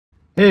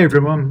Hey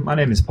everyone, my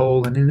name is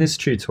Paul, and in this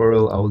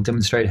tutorial I will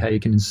demonstrate how you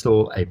can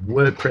install a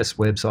WordPress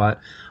website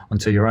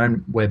onto your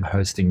own web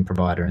hosting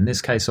provider. In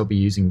this case I'll be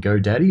using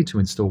GoDaddy to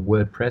install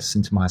WordPress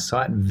into my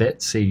site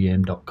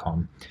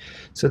vetcdm.com.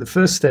 So the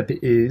first step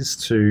is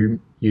to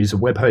use a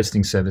web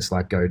hosting service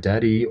like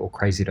GoDaddy or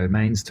Crazy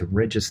Domains to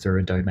register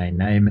a domain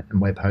name and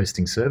web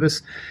hosting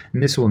service,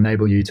 and this will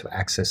enable you to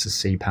access a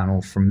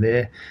cPanel. From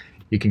there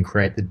you can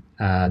create the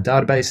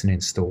database and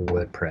install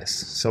WordPress.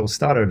 So we'll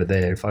start over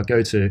there. If I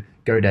go to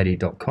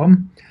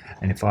GoDaddy.com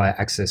and if I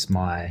access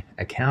my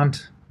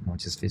account, I'll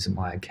just visit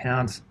my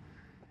account,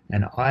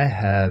 and I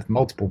have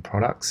multiple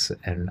products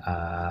and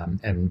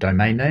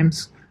domain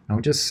names. I'll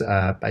just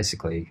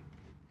basically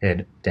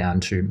head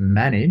down to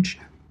manage.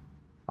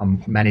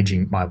 I'm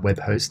managing my web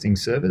hosting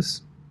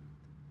service,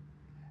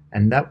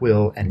 and that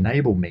will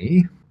enable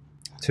me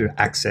to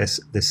access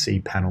the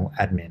cPanel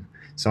admin.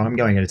 So I'm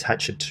going to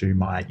attach it to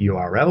my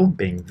URL,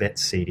 being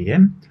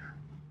vetcdm,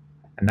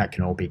 and that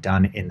can all be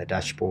done in the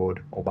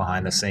dashboard or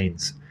behind the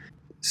scenes.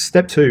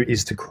 Step 2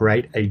 is to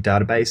create a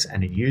database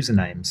and a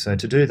username. So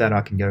to do that,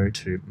 I can go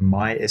to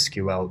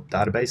MySQL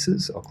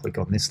databases. I'll click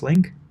on this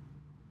link,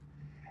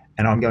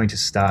 and I'm going to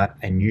start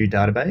a new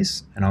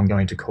database, and I'm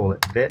going to call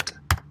it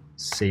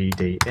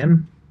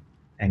vetcdm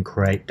and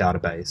create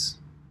database.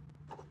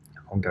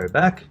 I'll go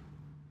back,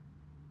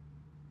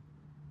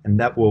 and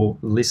that will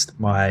list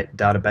my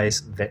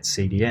database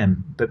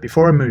vetcdm. But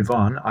before I move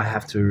on, I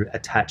have to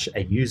attach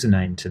a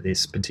username to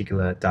this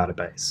particular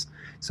database.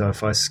 So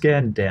if I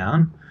scan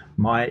down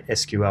my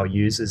SQL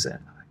users,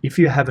 if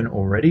you haven't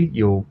already,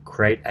 you'll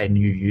create a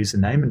new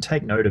username, and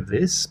take note of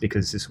this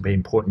because this will be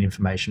important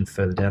information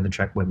further down the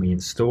track when we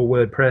install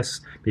WordPress.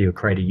 But you'll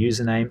create a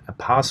username, a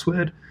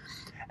password,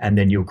 and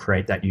then you'll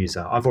create that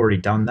user. I've already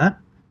done that,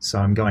 so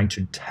I'm going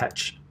to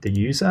attach the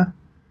user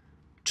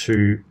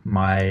to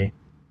my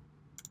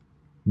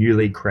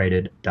newly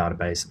created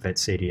database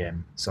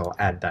vetcdm. So I'll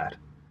add that.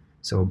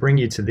 So I'll bring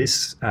you to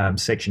this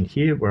section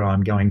here where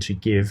I'm going to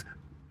give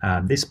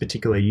this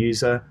particular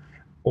user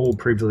all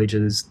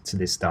privileges to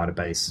this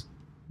database.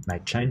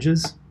 Make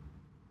changes,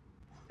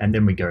 and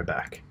then we go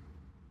back.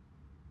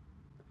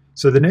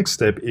 So the next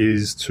step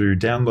is to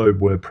download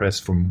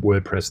WordPress from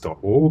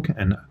wordpress.org,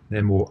 and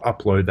then we'll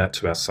upload that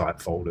to our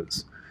site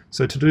folders.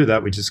 So to do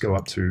that, we just go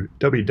up to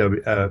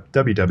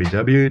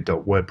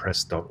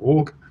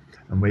www.wordpress.org,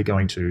 and we're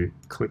going to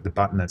click the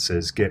button that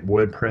says Get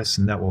WordPress,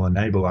 and that will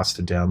enable us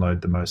to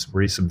download the most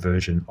recent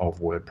version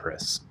of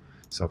WordPress.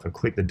 So if I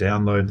click the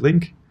download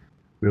link,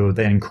 we will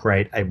then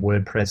create a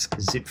WordPress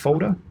zip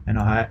folder, and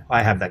I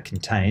have that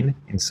contained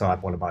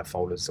inside one of my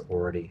folders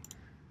already.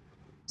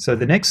 So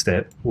the next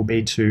step will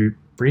be to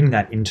bring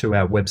that into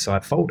our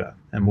website folder,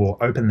 and we'll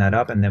open that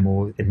up, and then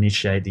we'll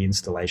initiate the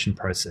installation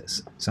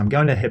process. So I'm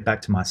going to head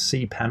back to my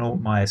cPanel,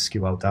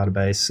 MySQL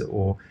database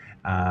or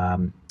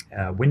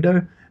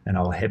window, and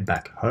I'll head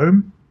back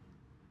home,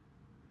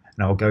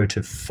 and I'll go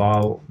to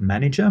File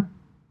Manager,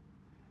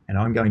 and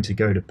I'm going to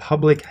go to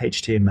Public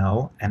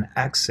HTML and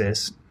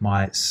access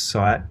my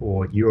site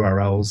or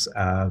URL's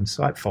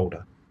site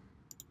folder,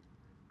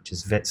 which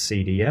is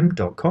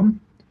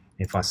vetcdm.com.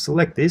 If I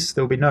select this,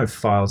 there'll be no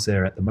files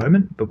there at the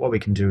moment, but what we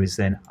can do is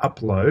then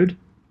upload,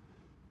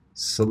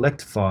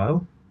 select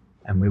file,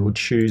 and we will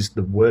choose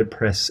the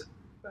WordPress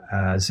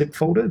zip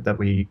folder that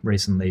we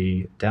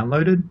recently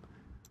downloaded.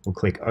 We'll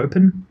click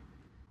Open.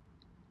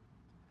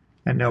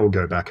 And now we'll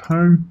go back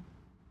home,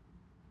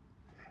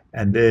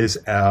 and there's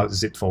our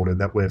zip folder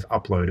that we've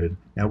uploaded.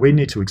 Now we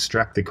need to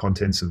extract the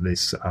contents of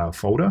this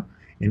folder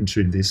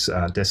into this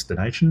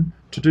destination.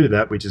 To do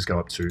that, we just go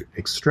up to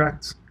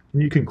Extract,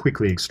 and you can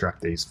quickly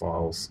extract these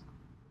files.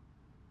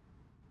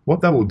 What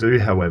that will do,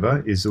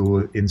 however, is it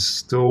will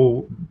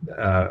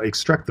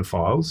extract the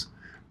files,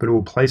 but it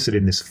will place it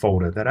in this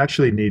folder that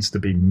actually needs to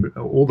be,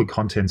 all the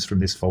contents from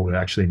this folder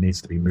actually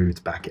needs to be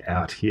moved back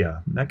out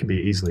here. And that can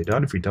be easily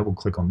done. If we double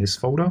click on this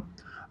folder,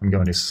 I'm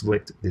going to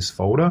select this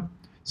folder,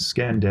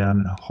 scan down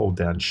and hold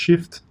down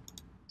Shift,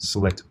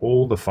 select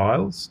all the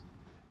files,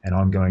 and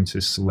I'm going to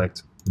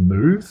select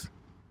Move,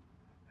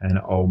 and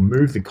I'll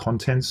move the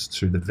contents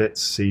to the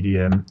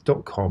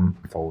vetcdm.com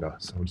folder.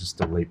 So I'll just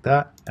delete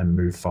that and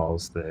move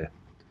files there.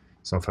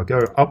 So if I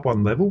go up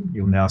one level,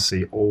 you'll now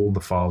see all the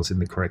files in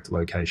the correct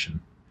location.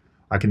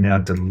 I can now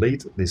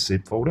delete this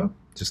zip folder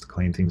just to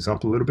clean things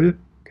up a little bit,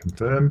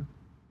 confirm,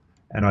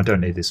 and I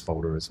don't need this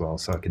folder as well,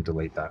 so I can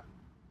delete that,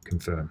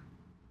 confirm.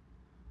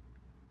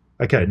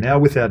 Okay, now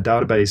with our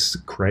database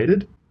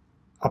created,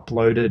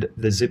 uploaded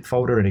the zip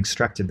folder and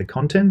extracted the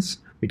contents,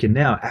 we can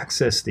now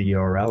access the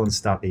URL and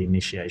start the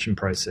initiation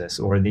process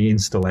or the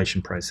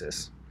installation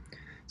process.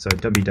 So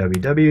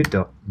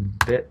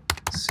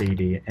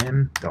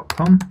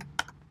www.vetcdm.com.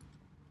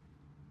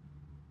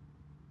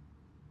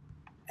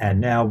 And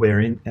now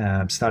we're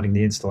starting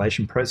the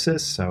installation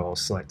process, so I'll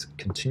select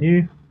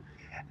Continue,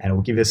 and it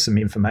will give us some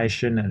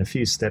information and a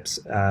few steps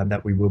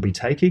that we will be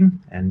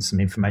taking, and some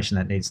information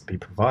that needs to be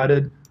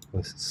provided.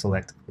 We'll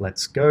select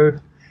Let's Go.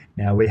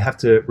 Now we have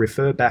to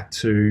refer back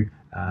to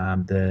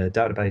the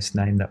database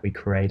name that we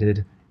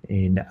created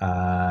in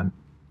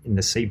in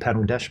the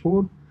CPanel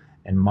dashboard.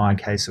 In my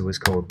case, it was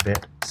called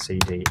Vet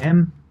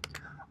CDM.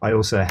 I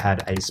also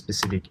had a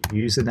specific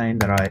username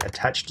that I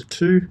attached it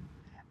to,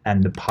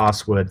 and the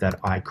password that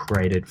I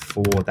created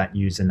for that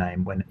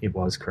username when it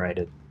was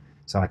created.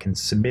 So I can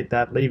submit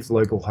that, leave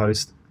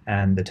localhost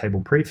and the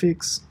table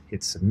prefix,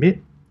 hit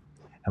submit,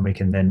 and we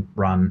can then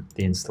run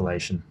the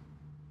installation.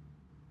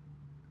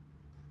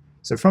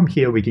 So from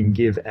here we can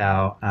give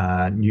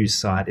our new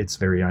site its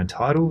very own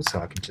title, so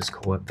I can just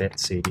call it Vet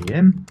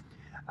CDM.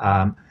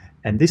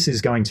 And this is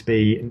going to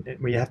be,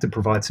 we have to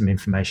provide some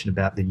information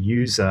about the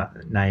user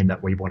name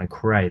that we want to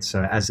create.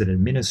 So as an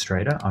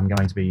administrator, I'm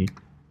going to be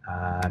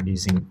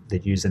using the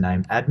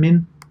username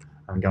admin.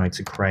 I'm going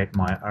to create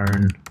my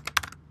own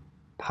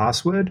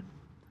password.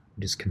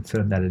 Just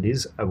confirm that it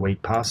is a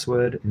weak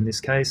password in this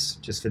case,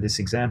 just for this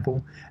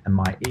example, and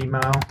my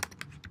email.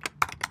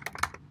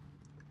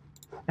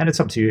 And it's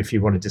up to you if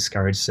you want to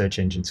discourage search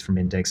engines from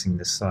indexing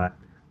this site.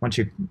 Once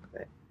you've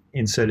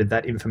inserted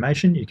that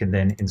information, you can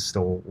then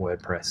install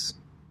WordPress.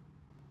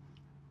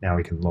 Now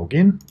we can log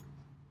in.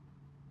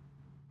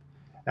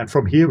 And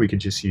from here, we could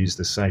just use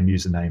the same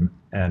username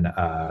and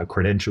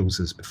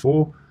credentials as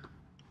before.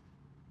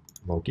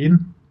 Log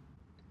in.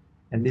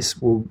 And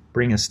this will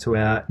bring us to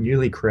our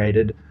newly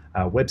created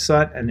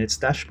website and its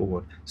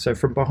dashboard. So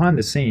from behind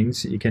the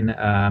scenes, you can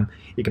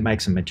make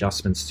some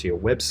adjustments to your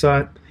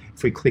website.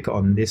 If we click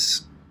on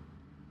this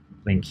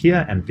link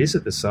here and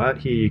visit the site,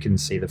 here you can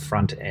see the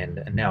front end,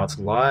 and now it's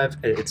live.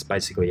 It's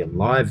basically a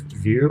live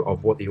view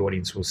of what the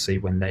audience will see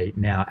when they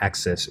now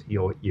access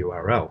your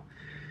URL.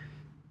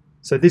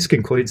 So this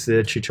concludes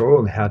the tutorial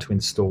on how to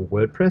install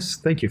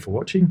WordPress. Thank you for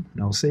watching,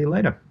 and I'll see you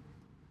later.